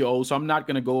up 3-0. So I'm not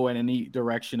going to go in any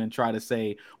direction and try to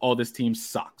say, oh, this team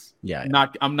sucks.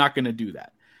 I'm not going to do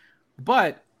that.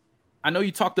 But I know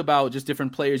you talked about just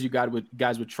different players you got with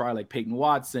guys would try, like Peyton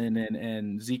Watson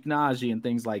and Zeke Naji and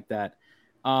things like that.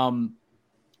 Going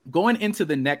into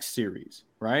the next series,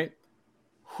 right?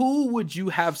 Who would you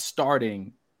have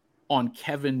starting on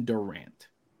Kevin Durant?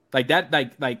 Like that,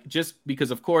 like just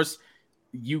because, of course,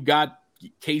 you got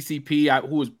KCP,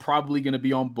 who is probably going to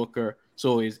be on Booker.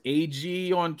 So is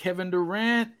AG on Kevin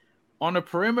Durant on the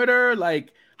perimeter?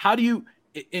 Like, how do you,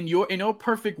 in your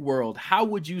perfect world, how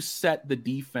would you set the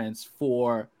defense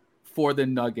for the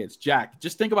Nuggets? Jack,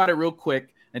 just think about it real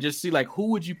quick and just see, like, who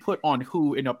would you put on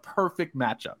who in a perfect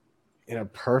matchup? In a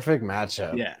perfect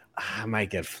matchup, Yeah. I might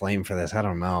get flamed for this. I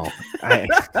don't know.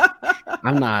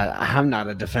 I'm not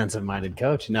a defensive minded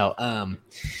coach. No. I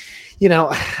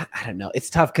don't know. It's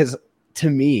tough because to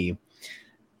me,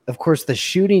 of course, the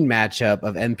shooting matchup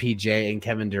of MPJ and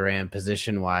Kevin Durant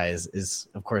position wise is,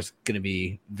 of course, going to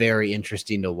be very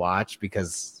interesting to watch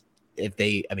because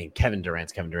Kevin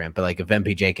Durant's Kevin Durant, but like if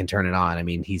MPJ can turn it on, I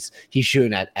mean, he's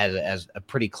shooting at a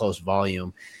pretty close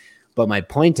volume. But my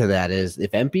point to that is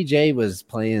if MPJ was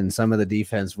playing some of the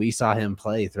defense we saw him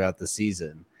play throughout the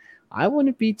season, I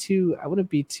wouldn't be too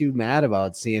mad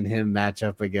about seeing him match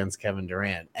up against Kevin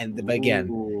Durant. And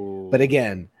but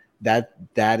again, that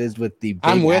is with the big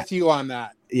I'm with you on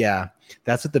that. Yeah,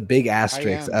 that's with the big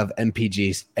asterisk of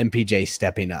MPJ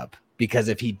stepping up, because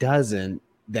if he doesn't,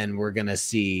 then we're gonna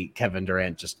see Kevin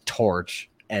Durant just torch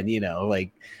and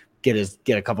get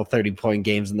a couple 30-point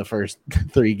games in the first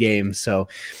 3 games. So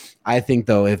I think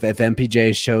though, if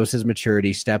MPJ shows his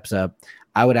maturity, steps up,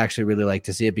 I would actually really like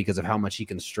to see it because of how much he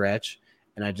can stretch.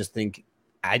 And I just think,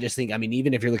 I mean,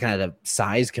 even if you're looking at a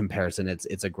size comparison,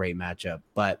 it's a great matchup.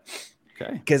 But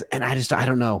okay, I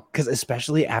don't know, because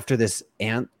especially after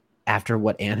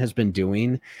what Ant has been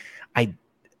doing,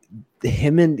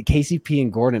 him and KCP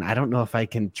and Gordon, I don't know if I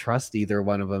can trust either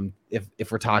one of them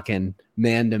if we're talking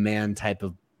man-to-man type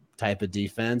of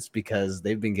defense, because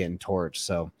they've been getting torched.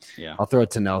 So yeah, I'll throw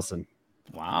it to Nelson.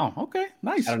 Wow. Okay.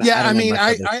 Nice.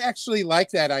 I actually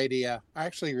like that idea. I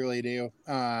actually really do.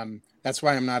 That's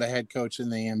why I'm not a head coach in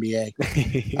the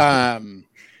NBA.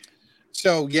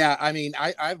 So yeah, I mean,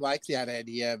 I like that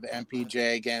idea of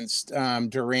MPJ against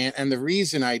Durant, and the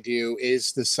reason I do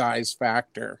is the size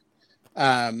factor.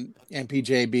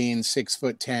 MPJ being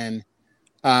 6'10",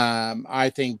 I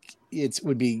think it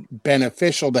would be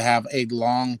beneficial to have a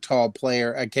long, tall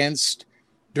player against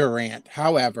Durant.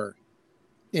 However,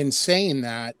 in saying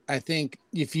that, I think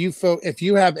if you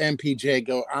have MPJ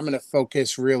go, I'm going to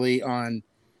focus really on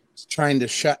trying to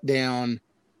shut down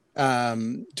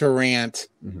Durant.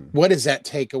 Mm-hmm. What does that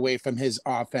take away from his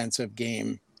offensive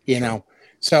game?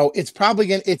 So it's probably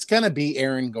going to be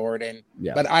Aaron Gordon,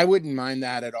 but I wouldn't mind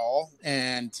that at all.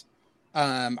 And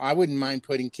I wouldn't mind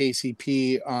putting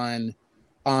KCP on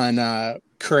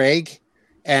Craig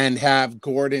and have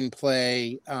Gordon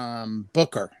play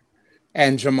Booker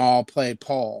and Jamal play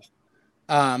Paul,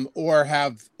 or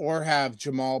have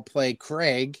Jamal play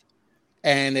Craig.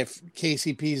 And if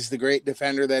KCP is the great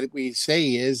defender that we say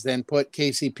he is, then put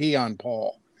KCP on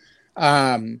Paul.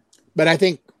 But I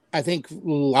think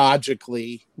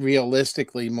logically,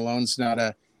 realistically, Malone's not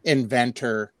a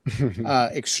inventor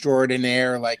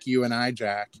extraordinaire like you and I,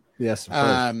 Jack. Yes.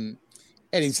 And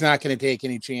he's not going to take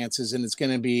any chances, and it's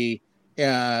going to be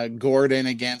Gordon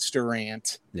against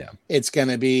Durant. Yeah. It's going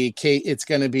to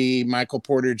be Michael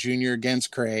Porter Jr.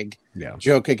 against Craig. Yeah.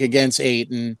 Jokic against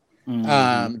Ayton.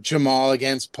 Mm-hmm. Jamal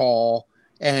against Paul,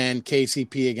 and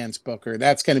KCP against Booker.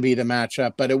 That's going to be the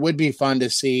matchup, but it would be fun to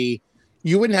see.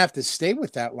 You wouldn't have to stay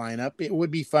with that lineup. It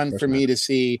would be fun for me to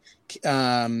see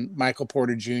Michael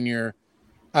Porter Jr.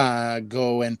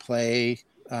 Go and play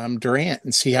Durant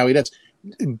and see how he does.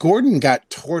 Gordon got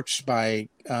torched by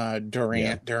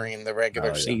Durant during the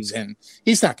regular season.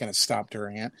 He's not going to stop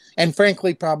Durant. And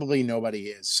frankly, probably nobody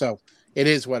is. So it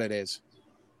is what it is.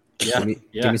 Yeah.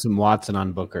 Give me some Watson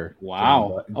on Booker.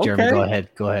 Wow. Jeremy,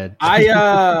 go ahead.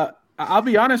 I'll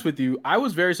be honest with you. I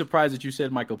was very surprised that you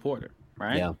said Michael Porter,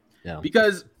 right? Yeah.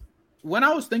 Because when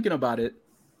I was thinking about it,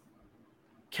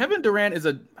 Kevin Durant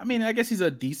I guess he's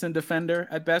a decent defender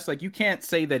at best. Like, you can't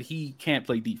say that he can't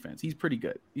play defense. He's pretty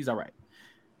good. He's all right.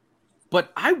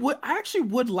 But I actually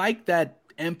would like that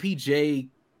MPJ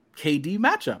KD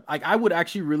matchup. Like, I would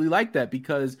actually really like that,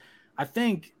 because I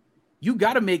think you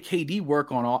got to make KD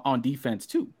work on defense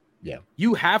too. Yeah,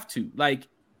 you have to. Like,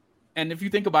 and if you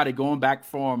think about it, going back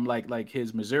from like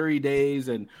his Missouri days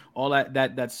and all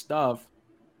that stuff,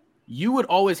 you would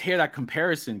always hear that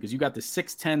comparison, because you got the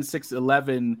 6'10",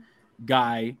 6'11"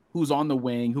 guy who's on the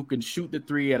wing, who can shoot the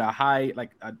three at a high,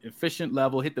 like an efficient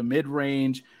level, hit the mid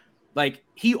range. Like,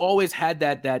 he always had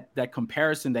that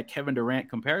comparison, that Kevin Durant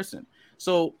comparison.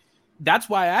 So that's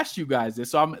why I asked you guys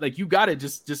this. So I'm like, you got it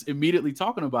just immediately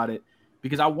talking about it,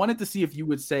 because I wanted to see if you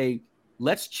would say,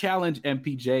 let's challenge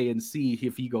MPJ and see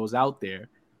if he goes out there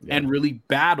and really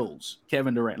battles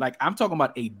Kevin Durant. Like, I'm talking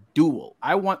about a duel.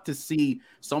 I want to see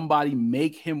somebody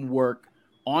make him work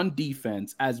on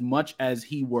defense as much as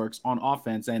he works on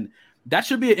offense. And that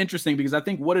should be interesting, because I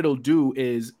think what it'll do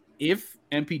is, if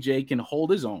MPJ can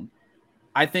hold his own,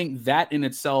 I think that in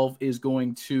itself is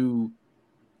going to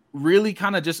really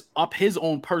kind of just up his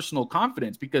own personal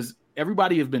confidence, because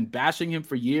everybody has been bashing him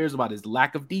for years about his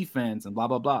lack of defense and blah,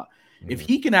 blah, blah. If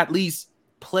he can at least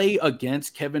play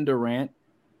against Kevin Durant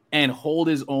and hold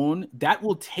his own, that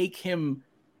will take him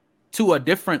to a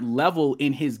different level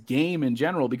in his game in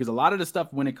general, because a lot of the stuff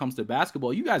when it comes to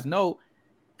basketball, you guys know,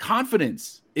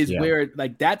 confidence is where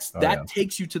like that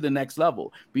takes you to the next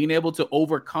level. Being able to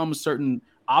overcome certain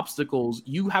obstacles,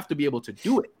 you have to be able to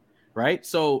do it, right?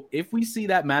 So if we see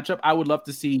that matchup, I would love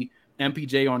to see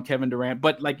MPJ on Kevin Durant,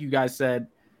 but like you guys said,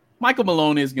 Michael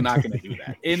Malone is not going to do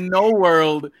that. In no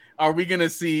world are we going to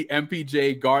see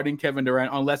MPJ guarding Kevin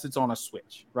Durant unless it's on a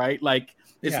switch, right? Like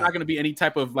it's not going to be any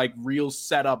type of like real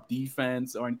setup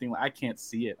defense or anything. I can't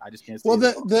see it. I just can't see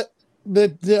it.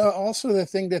 Well, also the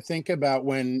thing to think about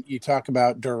when you talk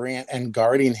about Durant and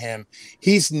guarding him,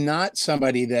 he's not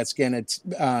somebody that's going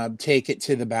to take it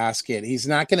to the basket. He's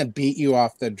not going to beat you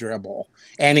off the dribble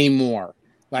anymore.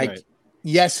 Like,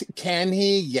 yes, can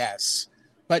he? Yes.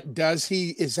 But does he?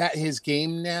 Is that his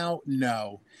game now?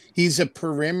 No. He's a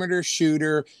perimeter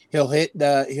shooter. He'll hit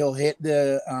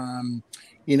the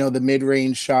the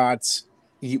mid-range shots.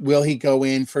 Will he go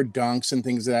in for dunks and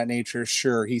things of that nature?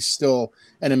 Sure. He's still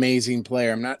an amazing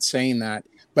player. I'm not saying that.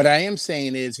 But I am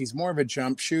saying he's more of a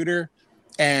jump shooter.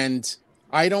 And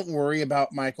I don't worry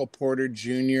about Michael Porter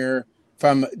Jr.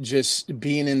 from just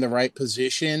being in the right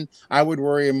position. I would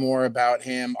worry more about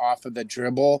him off of the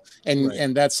dribble.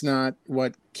 And that's not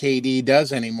what KD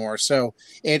does anymore. So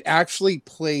it actually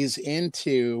plays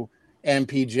into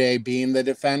MPJ being the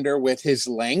defender with his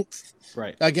length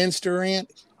against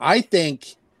Durant. I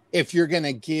think if you're going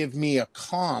to give me a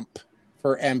comp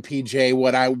for MPJ,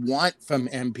 what I want from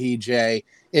MPJ,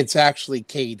 it's actually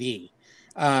KD.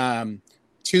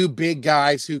 Two big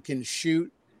guys who can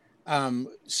shoot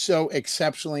so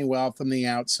exceptionally well from the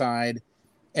outside.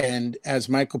 And as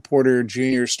Michael Porter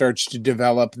Jr. starts to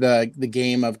develop the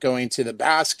game of going to the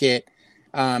basket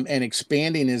and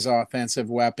expanding his offensive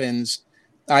weapons,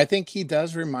 I think he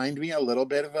does remind me a little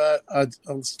bit of a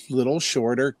little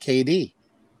shorter KD.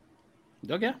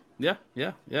 Okay. Yeah.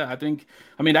 I think,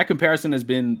 that comparison has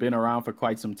been around for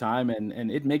quite some time,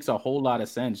 and it makes a whole lot of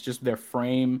sense. Just their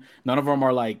frame. None of them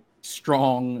are like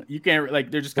strong. You can't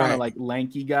they're just kind of like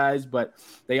lanky guys, but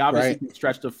they obviously can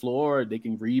stretch the floor. They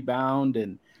can rebound,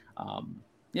 and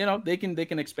they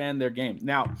can expand their game.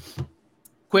 Now,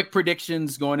 quick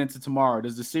predictions going into tomorrow.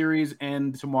 Does the series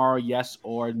end tomorrow? Yes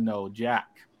or no, Jack?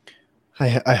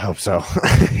 I hope so.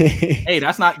 Hey,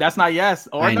 that's not yes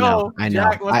or no. I know.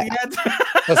 Jack, what's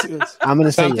the answer? I'm going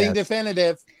to say something yes.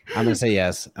 definitive. I'm going to say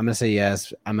yes. I'm going to say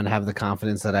yes. I'm going to have the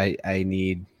confidence that I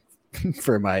need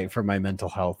for my mental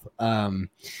health. I'm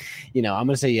going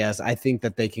to say yes. I think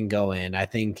that they can go in. I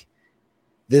think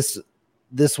this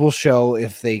will show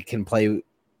if they can play,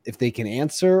 if they can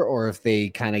answer, or if they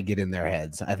kind of get in their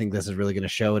heads. I think this is really going to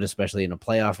show it, especially in a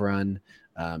playoff run,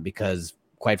 because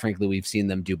quite frankly, we've seen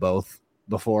them do both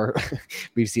before.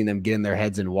 We've seen them get in their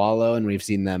heads and wallow, and we've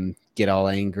seen them get all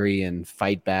angry and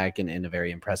fight back in a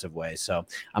very impressive way. So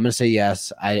I'm going to say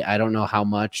yes. I don't know how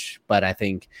much, but I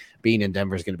think being in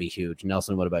Denver is going to be huge.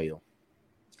 Nelson, what about you?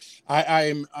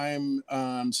 I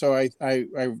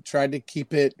tried to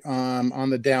keep it on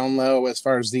the down low as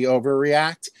far as the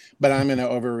overreact, but I'm going to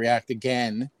overreact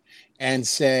again and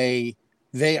say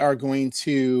they are going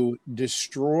to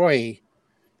destroy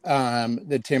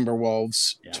the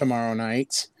Timberwolves tomorrow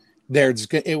night.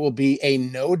 It will be a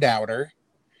no doubter,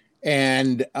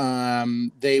 and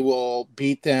they will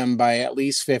beat them by at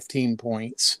least 15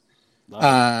 points.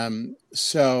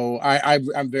 So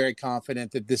I'm very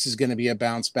confident that this is going to be a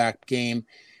bounce back game.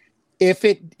 If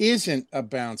it isn't a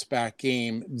bounce back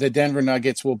game, the Denver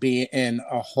Nuggets will be in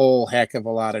a whole heck of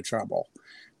a lot of trouble.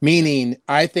 Meaning,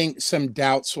 I think some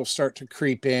doubts will start to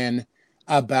creep in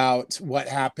about what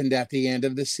happened at the end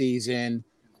of the season,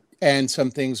 and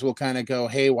some things will kind of go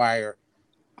haywire.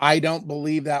 I don't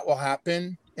believe that will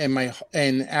happen.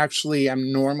 And actually,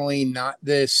 I'm normally not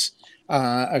this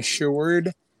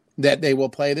assured that they will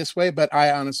play this way, but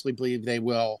I honestly believe they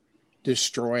will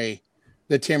destroy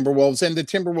the Timberwolves, and the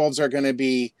Timberwolves are going to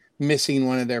be missing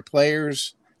one of their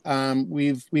players.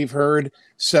 We've heard.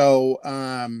 So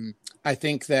I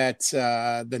think that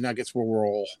the Nuggets will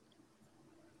roll.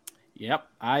 Yep,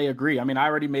 I agree. I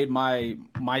already made my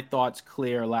thoughts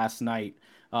clear last night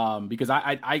because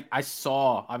I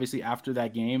saw, obviously, after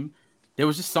that game, there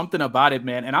was just something about it,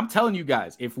 man. And I'm telling you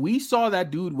guys, if we saw that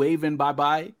dude waving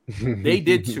bye-bye, they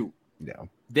did too. Yeah.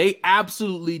 They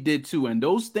absolutely did too. And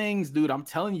those things, dude, I'm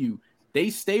telling you, they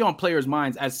stay on players'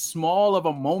 minds. As small of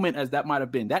a moment as that might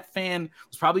have been, that fan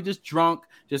was probably just drunk,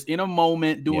 just in a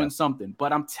moment doing something.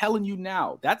 But I'm telling you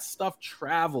now, that stuff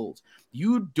travels.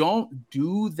 You don't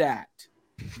do that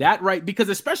That right, because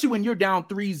especially when you're down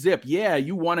 3-0, yeah,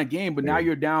 you won a game, but now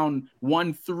you're down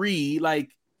 1-3.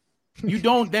 Like, you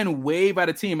don't then wave at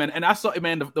a team. And I saw,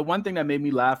 man, the one thing that made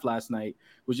me laugh last night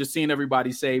was just seeing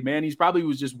everybody say, man, he's probably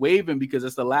was just waving because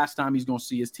it's the last time he's going to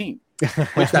see his team,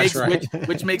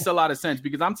 which makes a lot of sense,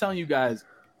 because I'm telling you guys,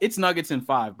 it's Nuggets in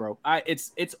 5, bro.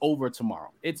 It's over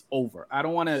tomorrow. It's over. I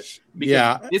don't want to.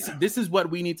 Yeah. This is what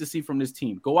we need to see from this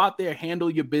team. Go out there, handle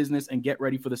your business, and get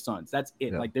ready for the Suns. That's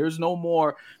it. Yeah. Like, there's no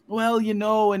more. Well,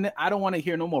 and I don't want to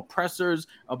hear no more pressers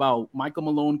about Michael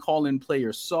Malone calling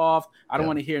players soft. I don't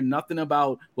want to hear nothing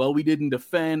about, well, we didn't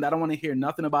defend. I don't want to hear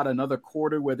nothing about another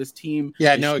quarter where this team.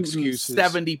 Yeah, no excuses.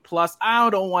 70+. I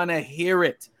don't want to hear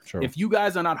it. Sure. If you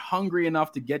guys are not hungry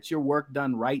enough to get your work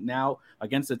done right now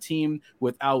against a team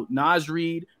without Naz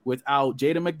Reid, without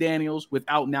Jaden McDaniels,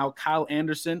 without now Kyle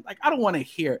Anderson, like, I don't want to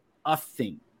hear a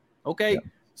thing. Okay? Yeah.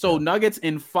 So Nuggets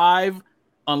in 5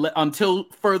 until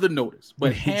further notice,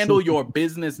 but handle your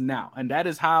business now. And that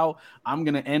is how I'm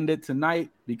going to end it tonight,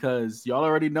 because y'all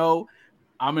already know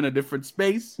I'm in a different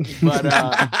space, but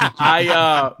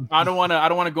I don't want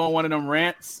to go on one of them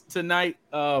rants tonight.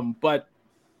 But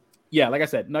yeah, like I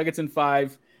said, Nuggets in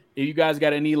 5. If you guys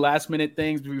got any last minute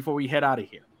things before we head out of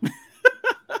here.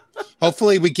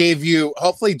 Hopefully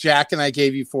Jack and I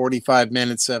gave you 45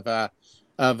 minutes of a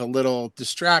little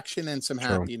distraction and some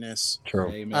happiness. True.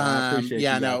 Hey, man, I appreciate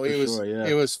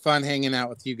it was fun hanging out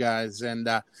with you guys. And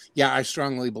I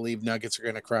strongly believe Nuggets are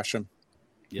going to crush them.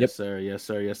 Yes, sir. Yes,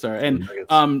 sir. Yes, sir. And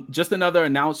just another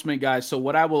announcement, guys. So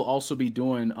what I will also be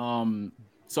doing,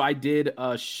 so I did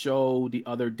a show the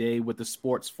other day with the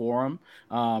Sports Forum.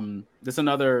 This is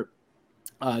another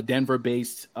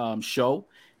Denver-based show,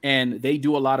 and they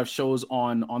do a lot of shows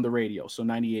on the radio, so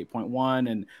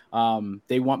 98.1, and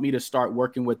they want me to start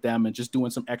working with them and just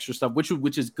doing some extra stuff,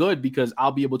 which is good, because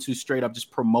I'll be able to straight up just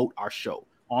promote our show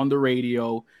on the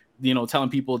radio, telling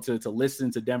people to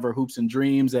listen to Denver Hoops and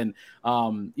Dreams. And,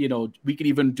 we could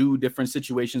even do different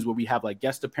situations where we have like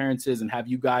guest appearances and have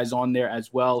you guys on there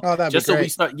as well. Oh, that'd just be so great. we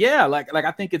start. Yeah. Like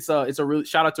I think it's a real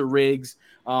shout out to Riggs.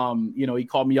 He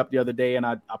called me up the other day, and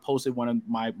I posted one of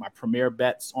my premier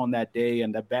bets on that day,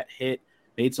 and the bet hit,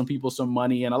 made some people some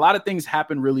money, and a lot of things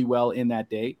happened really well in that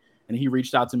day. And he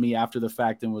reached out to me after the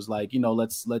fact and was like,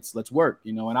 let's work,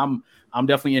 and I'm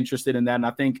definitely interested in that. And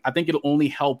I think it'll only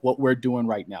help what we're doing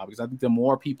right now, because I think the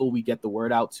more people we get the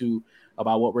word out to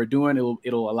about what we're doing,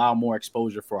 it'll allow more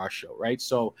exposure for our show. Right.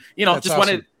 So, That's just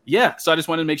awesome. So I just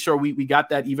wanted to make sure we got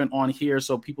that even on here,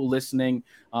 so people listening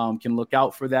can look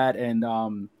out for that. And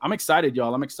I'm excited,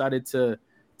 y'all. I'm excited to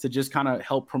just kind of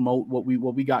help promote what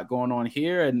we got going on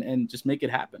here and just make it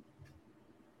happen.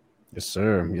 Yes,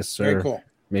 sir. Yes, sir. Very cool.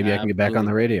 Maybe I can get back on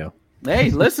the radio. Hey,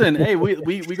 listen,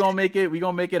 we gonna make it. We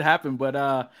gonna make it happen. But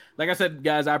like I said,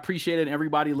 guys, I appreciate it.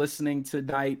 Everybody listening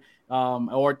tonight,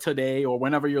 or today, or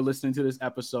whenever you're listening to this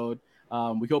episode.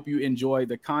 We hope you enjoy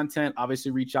the content.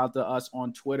 Obviously, reach out to us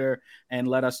on Twitter and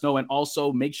let us know. And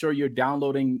also make sure you're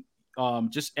downloading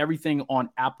just everything on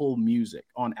Apple Music,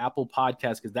 on Apple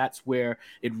Podcasts, because that's where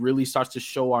it really starts to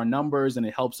show our numbers, and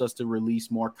it helps us to release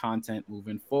more content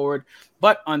moving forward.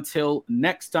 But until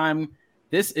next time,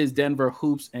 this is Denver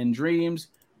Hoops and Dreams.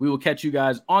 We will catch you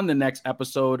guys on the next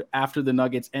episode after the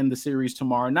Nuggets end the series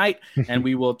tomorrow night, and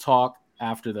we will talk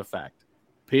after the fact.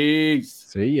 Peace.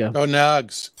 See ya. Go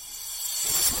Nugs.